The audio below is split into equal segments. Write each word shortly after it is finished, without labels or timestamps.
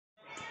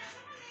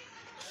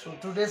So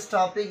today's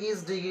topic is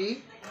degree.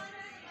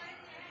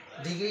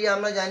 Degree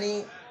আমরা জানি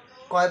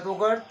কয়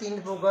প্রকার, তিন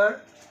প্রকার: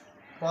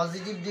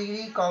 positive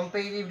degree,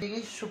 comparative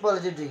degree,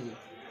 superlative degree.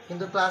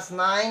 কিন্তু ক্লাস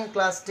 9,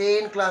 ক্লাস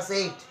 10, ক্লাস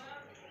 8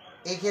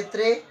 এই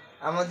ক্ষেত্রে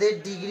আমাদের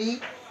ডিগ্রি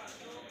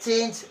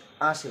চেঞ্জ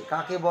আসে।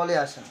 কাকে বলে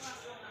আসে?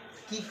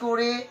 কি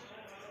করে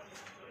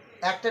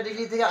একটা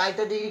ডিগ্রি থেকে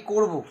আরেকটা ডিগ্রি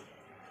করব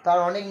তার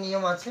অনেক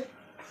নিয়ম আছে।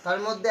 তার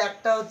মধ্যে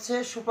একটা হচ্ছে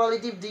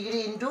সুপারলেটিভ ডিগ্রি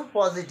ইনটু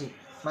পজিটিভ,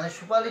 মানে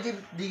সুপারলেটিভ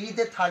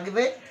ডিগ্রিতে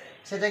থাকবে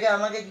সেটাকে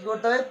আমাকে কি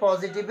করতে হবে,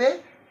 পজিটিভে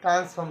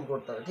ট্রান্সফর্ম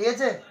করতে হবে। ঠিক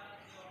আছে,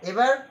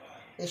 এবার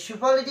এই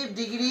সুপারলেটিভ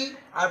ডিগ্রি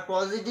আর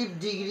পজিটিভ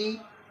ডিগ্রি,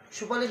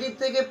 সুপারলেটিভ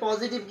থেকে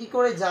পজিটিভ কি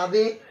করে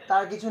যাবে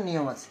তার কিছু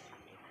নিয়ম আছে।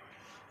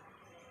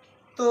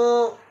 তো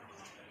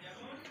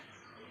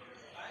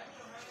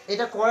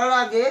এটা করার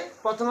আগে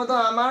প্রথমত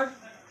আমার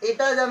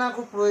এটা জানা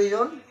খুব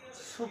প্রয়োজন,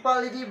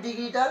 সুপারলেটিভ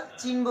ডিগ্রিটা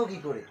চিনব কি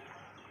করে।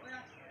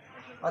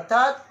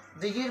 অর্থাৎ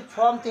ডিগ্রির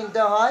ফর্ম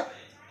তিনটা হয়: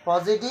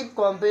 positive,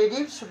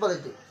 comparative,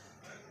 superlative.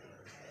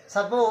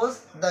 Suppose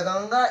the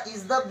Ganga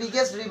is the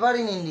biggest river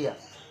in India.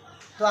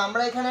 তো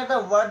আমরা এখানে একটা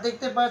ওয়ার্ড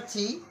দেখতে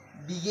পাচ্ছি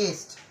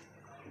বিগেস্ট।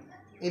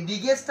 এই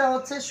বিগেস্টটা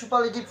হচ্ছে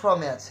সুপারলেটিভ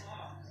ফর্মে আছে।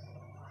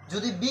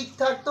 যদি বিগ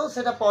থাকতো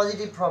সেটা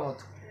পজিটিভ ফর্ম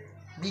হতো,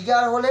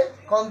 বিগার হলে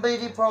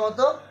কম্পারেটিভ ফর্ম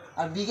হতো,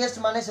 আর বিগেস্ট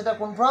মানে সেটা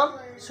কোন ফর্ম,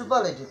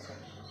 সুপারলেটিভ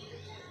ফর্ম।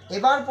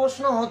 এবার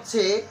প্রশ্ন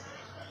হচ্ছে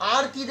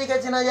আর কি দেখে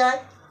চেনা যায়?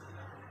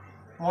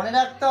 মনে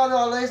রাখতে হবে,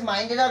 অলওয়েজ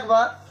মাইন্ডে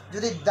রাখবা,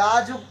 যদি দা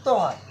যুক্ত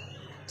হয়,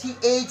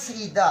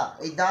 THE দা,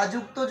 এই দা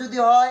যুক্ত যদি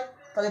হয়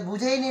তাহলে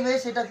বুঝেই নিবে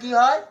সেটা কি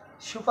হয়,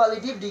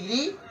 সুপারলেটিভ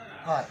ডিগ্রি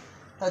হয়।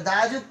 তাহলে দা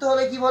যুক্ত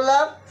হলে কি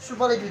বললাম,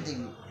 সুপারলেটিভ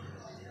ডিগ্রি।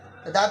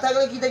 দা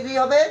থাকলে কি ডিগ্রি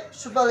হবে,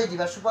 সুপারলেটিভ,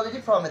 আর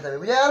সুপারলেটিভ ফর্মে থাকবে।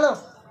 বুঝে গেল?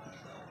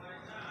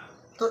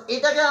 তো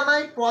এটাকে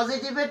আমায়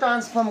পজিটিভে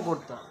ট্রান্সফর্ম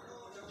করতে হবে।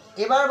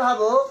 এবার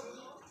ভাবো,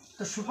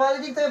 তো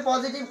সুপারলেটিভ থেকে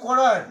পজিটিভ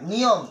করার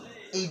নিয়ম,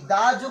 এই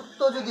দা যুক্ত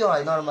যদি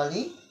হয়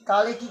নর্মালি,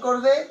 তাহলে কি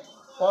করবে?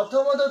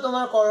 প্রথমত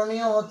তোমার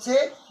করণীয় হচ্ছে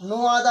নো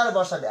আদার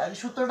বসাবে। আগে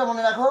সূত্রটা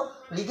মনে রাখো,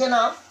 লিখে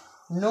নাও।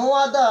 নো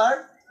আদার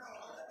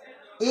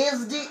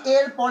এসডি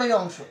এর পরের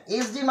অংশ,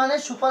 এসডি মানে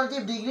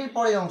সুপারলেটিভ ডিগ্রির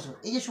পরের অংশ।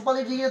 এই যে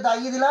সুপারলেটিভ ডিগ্রি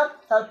দাগিয়ে দিলাম,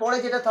 তারপরে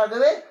যেটা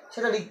থাকবে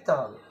সেটা লিখতে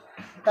হবে।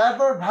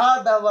 তারপর ভার্ব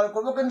ব্যবহার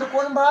করবো, কিন্তু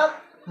কোন ভার্ব?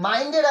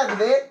 মাইন্ডে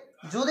রাখবে,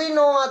 যদি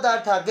নো আদার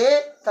থাকে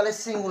তাহলে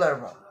সিঙ্গুলার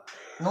ভার্ব।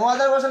 নো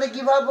আদার বসালে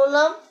কি ভার্ব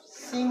বললাম,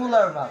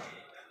 সিঙ্গুলার ভার্ব।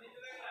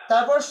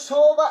 তারপর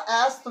শো বা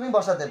অ্যাস তুমি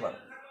বসাতে পারো,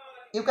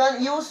 you can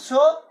use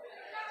so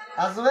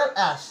as well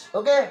as.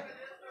 ওকে,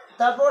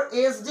 তারপর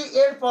এসডি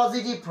এর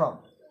পজিটিভ ফর্ম,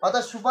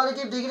 অর্থাৎ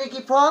সুপারলেটিভ ডিগ্রি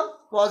কি ফর্ম,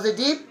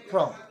 পজিটিভ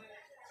ফর্ম।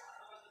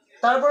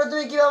 তারপরে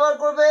তুমি কি ব্যবহার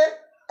করবে,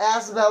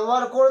 অ্যাস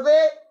ব্যবহার করবে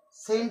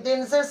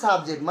সেন্টেন্সের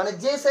সাবজেক্ট, মানে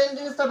যে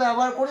সেন্টেন্সটা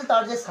ব্যবহার করি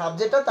তার যে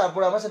সাবজেক্টটা,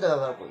 তারপরে আমরা সেটা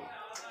ব্যবহার করি।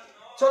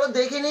 চলো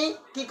দেখে নিই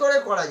কী করে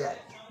করা যায়।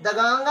 The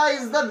Ganga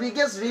is the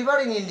biggest river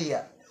in India.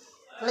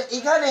 তাহলে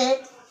এখানে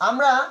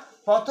আমরা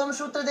প্রথম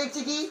সূত্রে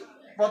দেখছি কি,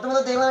 প্রথমত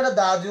দেখলাম এটা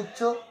দা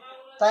যুক্ত,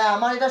 তাই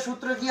আমার এটা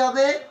সূত্র কি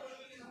হবে,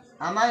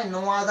 আমায়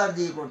নো আদার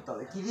দিয়ে করতে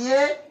হবে। কি দিয়ে?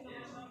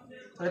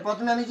 তাহলে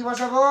প্রথমে আমি কি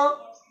বসাবো,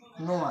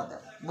 নো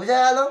আদার। বোঝা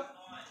গেল?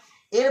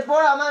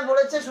 এরপর আমার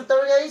বলেছে সূত্র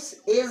অনুযায়ী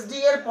এসডি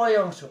এর পরের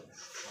অংশ,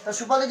 তা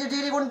সুপারলেটিভ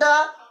ডিগ্রি কোনটা,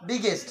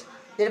 বিগেস্ট।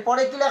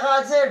 এরপরে কি লেখা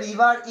আছে,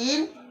 রিভার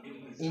ইন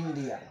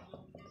ইন্ডিয়া।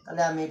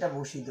 তাহলে আমি এটা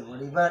বসিয়ে দেবো,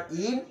 রিভার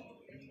ইন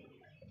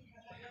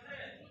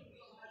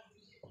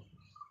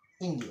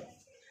ইন্ডিয়া।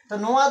 তো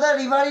no other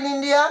river in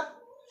India.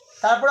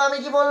 তারপর আমি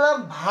কি বললাম,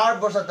 ভার্ব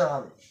বসাতে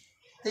হবে।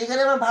 তো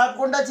এখানে আমার ভার্ব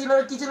কোনটা ছিল,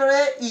 কি ছিল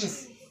রে, ইজ।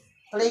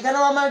 তাহলে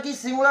এখানেও আমার কি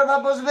সিঙ্গুলার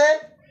ভার্ব বসবে,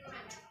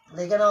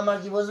 এখানেও আমার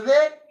কি বসবে,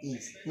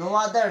 is. No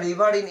other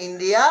river in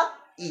India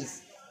is.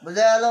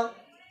 বুঝা গেল?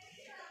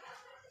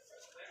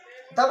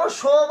 তারপর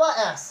শো বা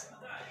অ্যাস,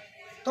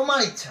 তোমার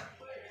ইচ্ছা।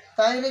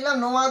 তাই আমি লিখলাম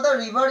no other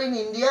river in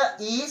India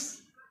is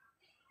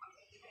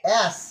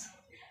as.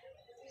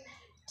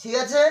 ঠিক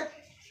আছে,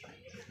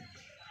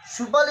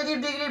 সুপারলেটিভ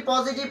ডিগ্রির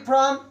পজিটিভ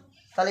ফর্ম,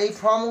 তাহলে এই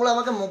ফর্মগুলো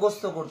আমাকে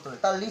মুখস্থ করতে হবে,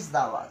 তার লিস্ট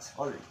দেওয়া আছে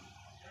অলরেডি।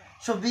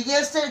 সো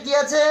বিগেস্টের কি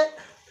আছে,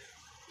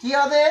 কি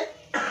হবে,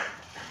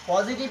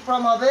 পজিটিভ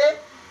ফর্ম হবে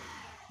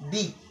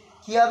বি,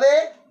 কি হবে?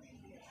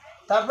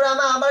 তারপরে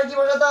আমার আবার কি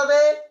বসাতে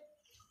হবে,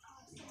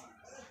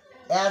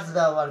 অ্যাস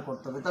ব্যবহার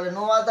করতে হবে। তাহলে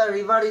no other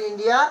river in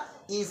India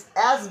is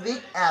as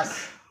big as.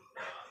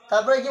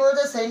 তারপরে কি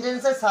বলছে,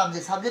 সেন্টেন্সের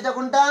সাবজেক্ট, সাবজেক্টটা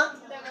কোনটা?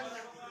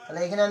 তাহলে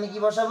এখানে আমি কি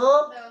বসাবো,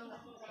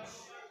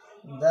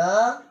 দ্য।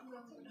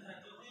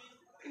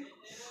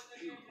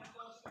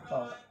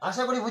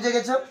 আশা করি বুঝে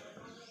গেছো।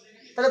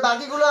 তাহলে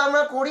বাকিগুলো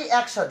আমরা করি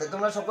একসাথে,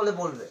 তোমরা সকলে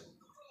বলবে।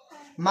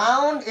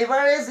 Mount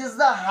Everest is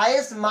the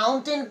highest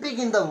mountain peak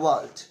in the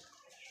world.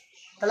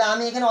 তাহলে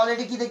আমি এখানে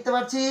অলরেডি কি দেখতে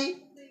পাচ্ছি,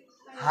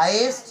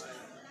 হাইয়েস্ট,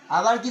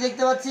 আবার কি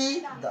দেখতে পাচ্ছি,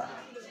 দ্য।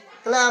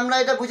 তাহলে আমরা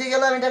এটা বুঝে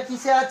গেলাম, এটা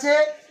কিসে আছে,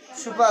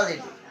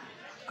 সুপারলেটিভ।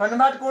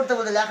 কনভার্ট করতে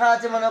বলতে লেখা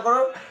আছে, মনে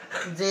করো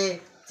যে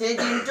চেঞ্জ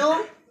ইনটু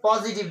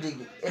পজিটিভ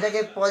ডিগ্রি, এটাকে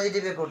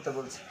পজিটিভে করতে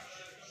বলছে।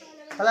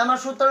 তাহলে আমার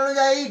সূত্র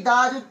অনুযায়ী দা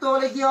যুক্ত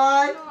হলে কি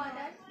হয়,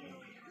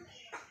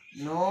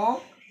 নো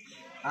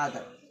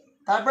আদার।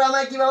 তারপর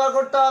আমায় কি ব্যবহার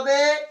করতে হবে,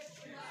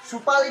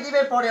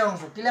 সুপারলেটিভের পরে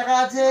অংশ কি লেখা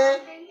আছে,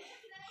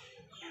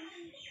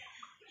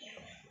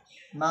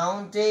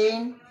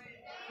 mountain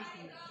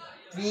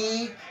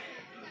peak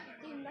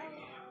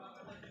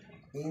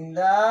in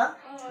the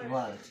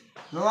world.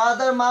 No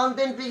other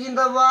mountain peak in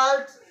the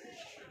world.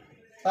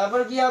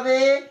 তারপর কি হবে?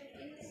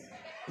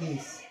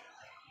 is.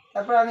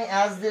 তারপর আমি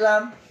as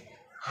দিলাম।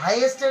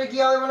 হাইয়েস্ট এর কি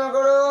হবে মনে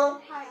করো?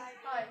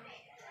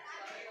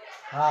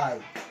 হাই।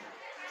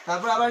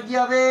 তারপর আবার কি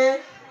হবে?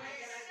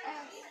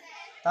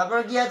 তারপর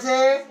কি আছে?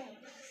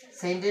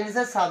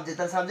 সেন্টেন্সের সাবজেক্ট।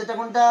 তার সাবজেক্টটা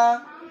কোনটা?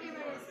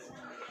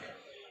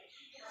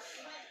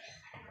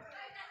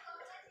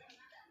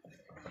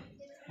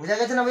 বুঝা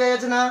গেছে না? বুঝা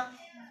গেছে না?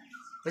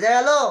 বুঝা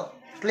গেল?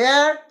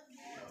 ক্লিয়ার?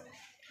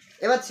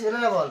 এবার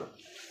ছেলেরা বল,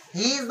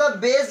 he is the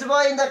best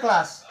boy in the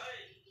class.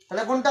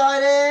 তাহলে কোনটা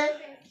হয় রে?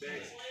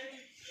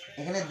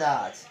 এখানে দা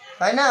আছে,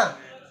 তাই না?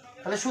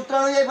 তাহলে সূত্র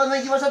অনুযায়ী প্রথমে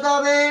কি বসাতে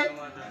হবে?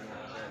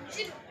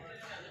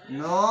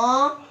 No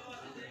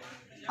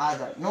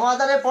other. নো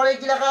আদারের পরে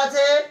কি লেখা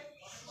আছে?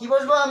 কি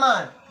বসবো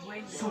আমার?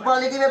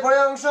 সুপারলেটিভের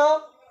পরের অংশ।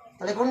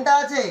 তাহলে কোনটা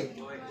আছে?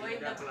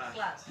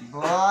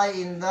 Boy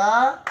in the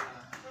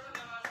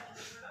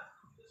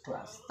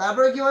class.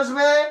 তারপরে কি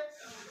বসবে?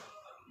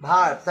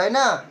 ভার্ব, তাই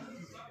না?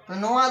 তো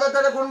নো আদার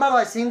তাহলে কোন ভার্ব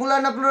হয়? সিঙ্গুলার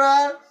না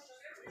প্লুরাল?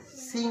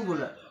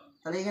 সিঙ্গুলার।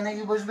 তাহলে এখানে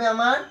কি বসবে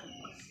আমার?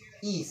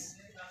 Is.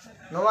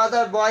 No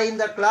other boy in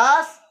the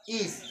class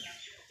is.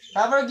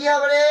 তারপরে কি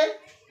হবে রে?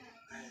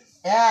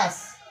 অ্যাস।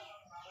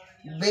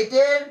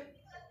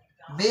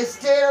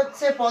 বেস্টের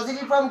হচ্ছে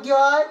পজিটিভ ফর্ম কি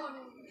হয়?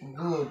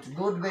 গুড।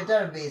 Good,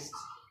 better, best.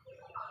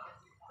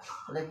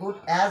 তাহলে গুড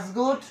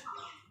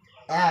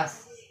অ্যাস।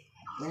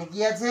 মানে কি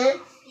আছে?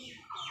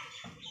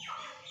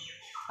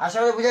 আশা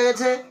করি বুঝা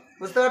গেছে,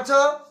 বুঝতে পারছো?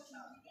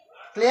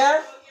 Clear?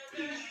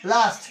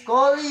 Last,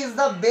 Kohli is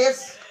the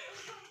best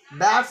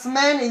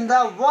batsman in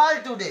the world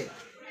today.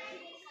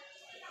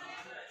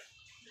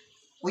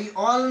 We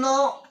all know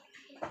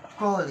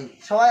Kohli.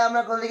 সবাই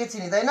আমরা কোহলিকে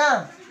চিনি, তাই না?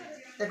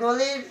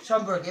 কোহলির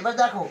সম্পর্কে এবার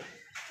দেখো,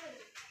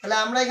 তাহলে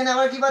আমরা এখানে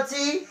আবার কি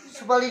পাচ্ছি?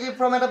 সুপারলেটিভ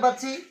ফর্ম এটা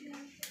পাচ্ছি।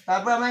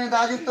 তারপর আমরা এখানে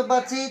দা যুক্ত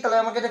পাচ্ছি। তাহলে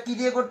আমাকে এটা কি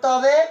দিয়ে করতে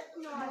হবে?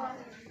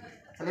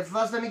 তাহলে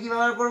ফার্স্ট আমি কি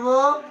ব্যবহার করব?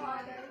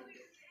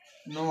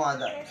 No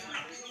other.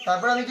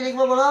 তারপর আমি কি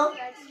লিখবো বলো?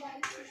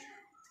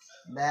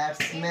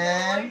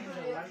 Batsman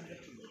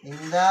in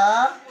the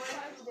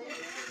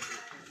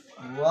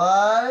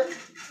world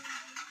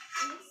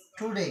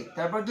today.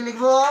 তারপর কি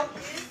লিখবো?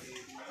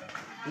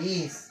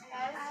 ইজ।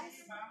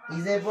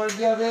 ইজের পর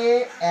কি হবে?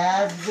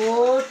 As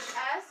good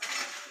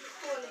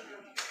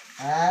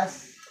as.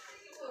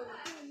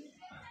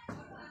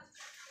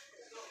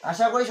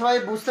 আশা করি সবাই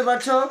বুঝতে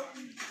পারছো।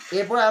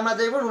 এরপর আমরা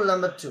দেখবো rule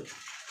number 2।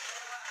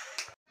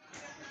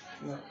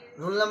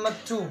 Rule number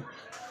 2,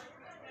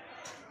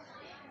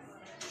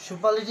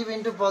 superlative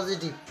into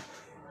positive.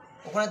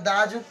 ওখানে দা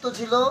যুক্ত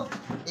ছিল।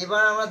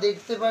 এবার আমরা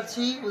দেখতে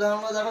পাচ্ছি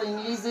উদাহরণ দেখো,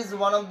 English is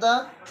one of the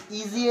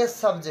easiest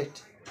subject.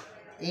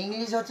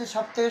 English হচ্ছে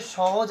সবথেকে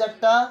সহজ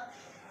একটা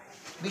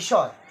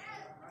বিষয়।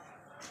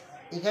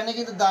 এখানে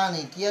কিন্তু দা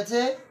নেই, কি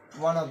আছে?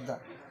 One of the.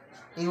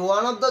 এই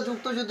ওয়ান অফ দ্য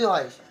যুক্ত যদি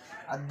হয়,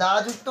 আর দা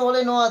যুক্ত হলে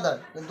নো আদার,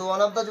 কিন্তু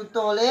ওয়ান অফ দ্য যুক্ত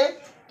হলে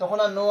তখন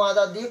আর নো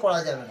আদার দিয়ে করা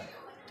যাবে না।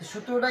 তো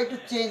সূত্রটা একটু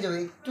চেঞ্জ হবে,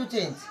 একটু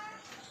চেঞ্জ।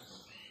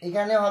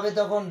 এখানে হবে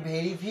তখন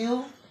ভেরি ফিউ,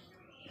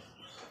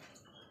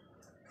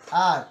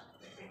 আর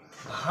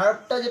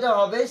ভার্বটা যেটা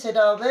হবে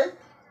সেটা হবে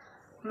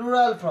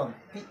প্লুরাল ফর্ম,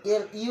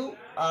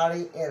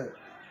 PLURAL,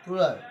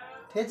 প্লুরাল।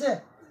 ঠিক আছে?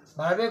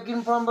 ভার্বের কি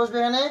ফর্ম বসবে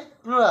এখানে?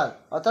 প্লুরাল,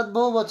 অর্থাৎ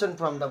বহুবচন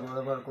ফর্মটা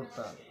ব্যবহার করতে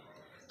হবে।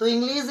 তো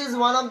English is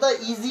one of the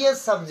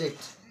easiest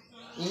subject.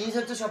 English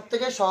হচ্ছে সব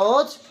থেকে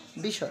সহজ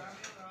বিষয়।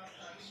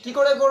 কি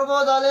করে করবো?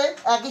 তাহলে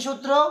একই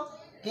সূত্র,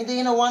 কিন্তু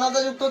এখানে ওয়ান অফ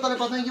দ্য যুক্ত। তাহলে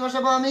প্রথমে কি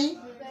বসাবো আমি?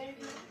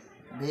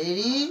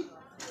 Very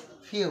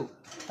few.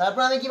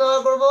 তারপর আমি কি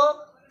ব্যবহার করবো?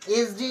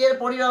 এসডি এর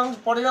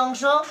পরের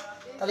অংশ।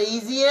 তাহলে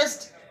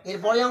ইজিয়েস্ট এর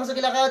পরের অংশ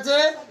কি লেখা আছে?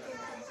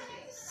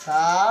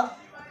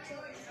 সাবজেক্টস।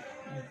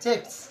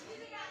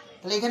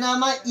 তাহলে এখানে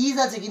আমার ইজ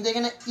আছে, কিন্তু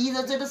এখানে ইজ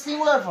হচ্ছে এটা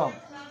সিঙ্গুলার ফর্ম।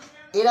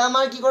 এরা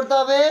আমার কি করতে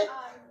হবে?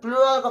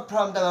 প্লুরাল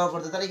ফর্মটা ব্যবহার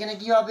করতে। তাহলে এখানে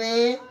কি হবে?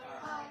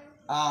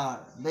 আর।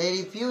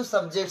 ভেরি ফিউ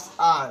সাবজেক্টস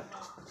আর।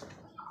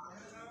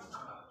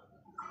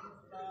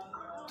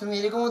 তুমি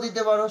এরকমও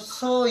দিতে পারো,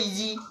 so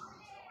easy,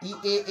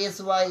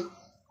 EASY,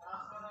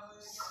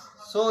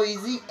 so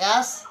easy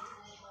as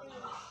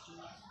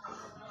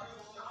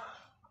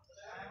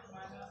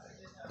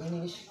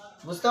English.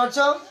 বুঝতে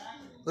পারছো?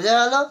 বুঝা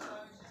গেল?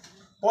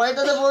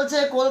 পরেরটাতে বলছে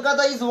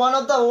Kolkata is one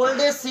of the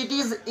oldest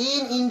cities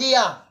in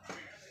India.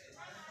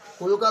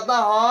 Kolkata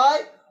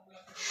হয়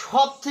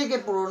সব থেকে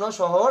পুরনো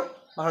শহর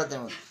ভারতের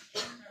মধ্যে।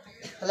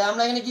 তাহলে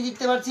আমরা এখানে কি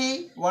লিখতে পারছি?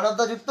 ওয়ান অফ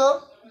দ্য যুক্ত।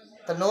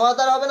 তা নো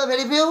আদার হবে না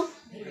ভেরি ফিউ?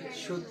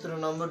 সূত্র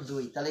নম্বর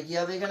 2। তাহলে কি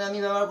হবে? এখানে আমি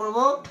ব্যবহার করব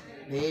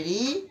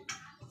ভেরি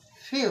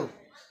ফিউ।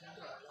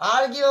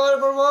 আর কি ব্যবহার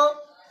করব?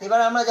 এবার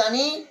আমরা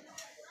জানি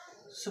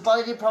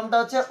সুপারলেটিভ ফর্মটা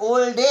হচ্ছে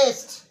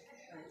ওল্ডেস্ট।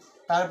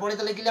 তারপরে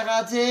তাহলে কি লেখা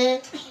আছে?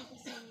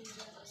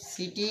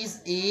 Cities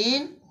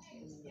in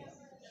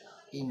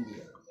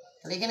India.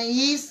 তাহলে এখানে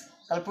ইজ,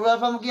 তাহলে প্লুরাল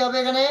ফর্ম কি হবে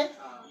এখানে?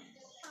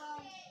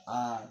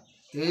 আর।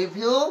 Very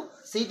few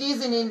cities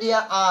in India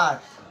R.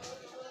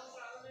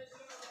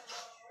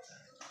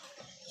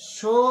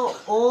 so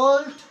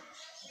old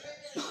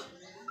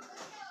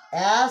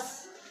as,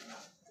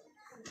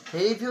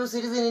 very few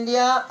cities in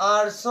India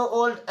are so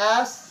old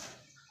as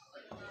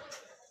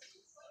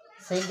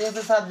sentence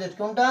subject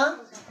কোনটা?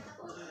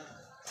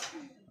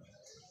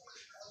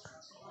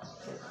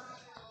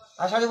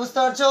 আশা করি বুঝতে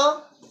পারছো,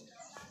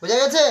 বুঝা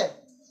গেছে?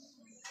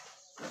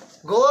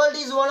 Gold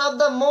is one of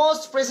the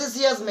most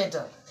precious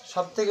metal,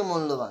 সব থেকে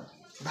মূল্যবান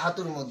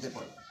ধাতুর মধ্যে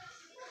পড়ে।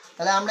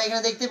 তাহলে আমরা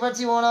এখানে দেখতে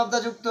পাচ্ছি ওয়ান অফ দ্য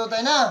যুক্ত,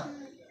 তাই না?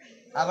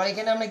 আবার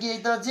এখানে আমরা কি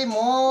দেখতে পাচ্ছি?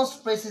 Most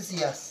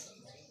precious.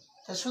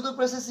 শুধু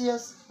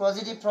প্রেসিয়াস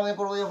পজিটিভ ফর্মে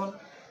পড়বো যখন,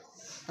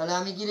 তাহলে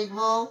আমি কি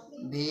লিখবো?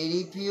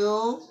 ভেরি ফিউ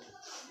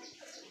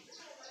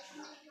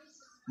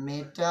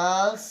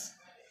মেটালস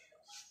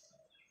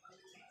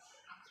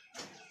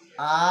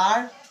আর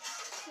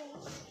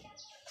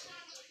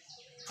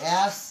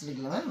অ্যাস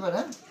লিখলাম,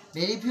 হ্যাঁ,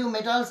 ভেরি ফিউ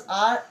মেটালস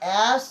আর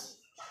অ্যাস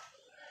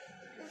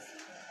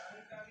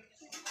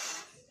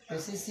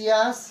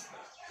প্রেসিয়াস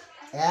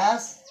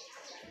অ্যাস,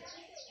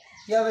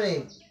 কি হবে রে?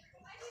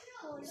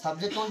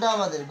 সাবজেক্ট কোনটা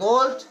আমাদের?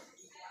 গোল্ড।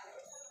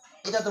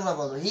 এটা তোমরা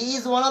বলো। He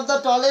is one of the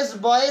tallest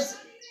boys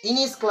in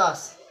his class.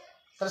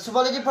 তাহলে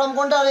সুপারলেটিভ ফর্ম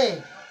কোনটা রে?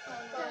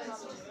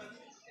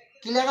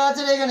 কি লেখা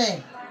আছে রে এখানে?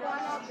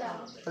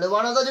 তাহলে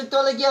ওয়ান অফ দ্য যুক্ত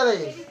হলে কি হবে?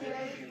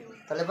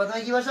 তাহলে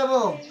প্রথমে কি বসাবো?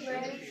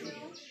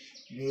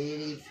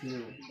 Very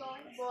few.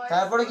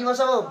 তারপরে কি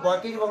বসাবো?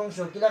 বাকির বংশ।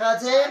 কি লেখা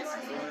আছে?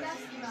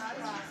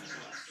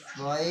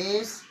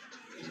 Boys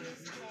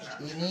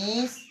in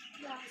his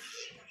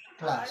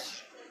class.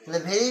 তাহলে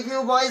very few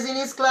boys in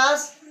his class,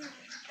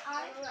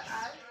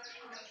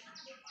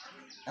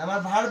 আমার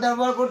ভার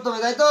ব্যবহার করতে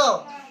হবে, তাই তো?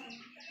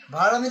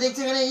 ভার আমি দেখছি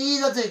এখানে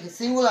ইজ আছে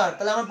সিঙ্গুলার,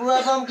 তাহলে আমার পুরো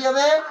ফর্ম কি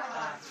হবে?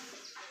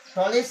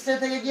 টলেস্ট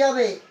থেকে কি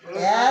হবে?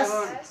 অ্যাস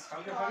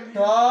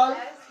টল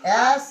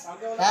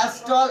অ্যাস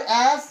টল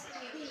অ্যাস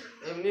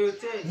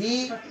হি।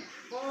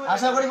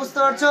 আশা করি বুঝতে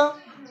পারছো,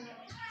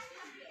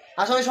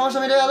 আশা করি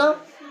সমস্যা মিটে গেল।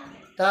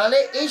 তাহলে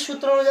এই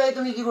সূত্র অনুযায়ী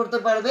তুমি কি করতে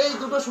পারবে? এই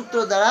দুটো সূত্র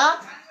দ্বারা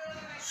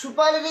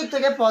সুপারলেটিভ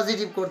থেকে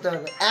পজিটিভ করতে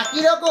হবে।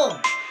 একই রকম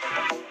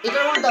এটা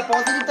উল্টা,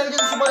 পজিটিভ থেকে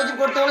যদি সুপারলেটিভ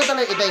করতে হলে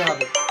তাহলে এটাই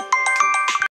হবে।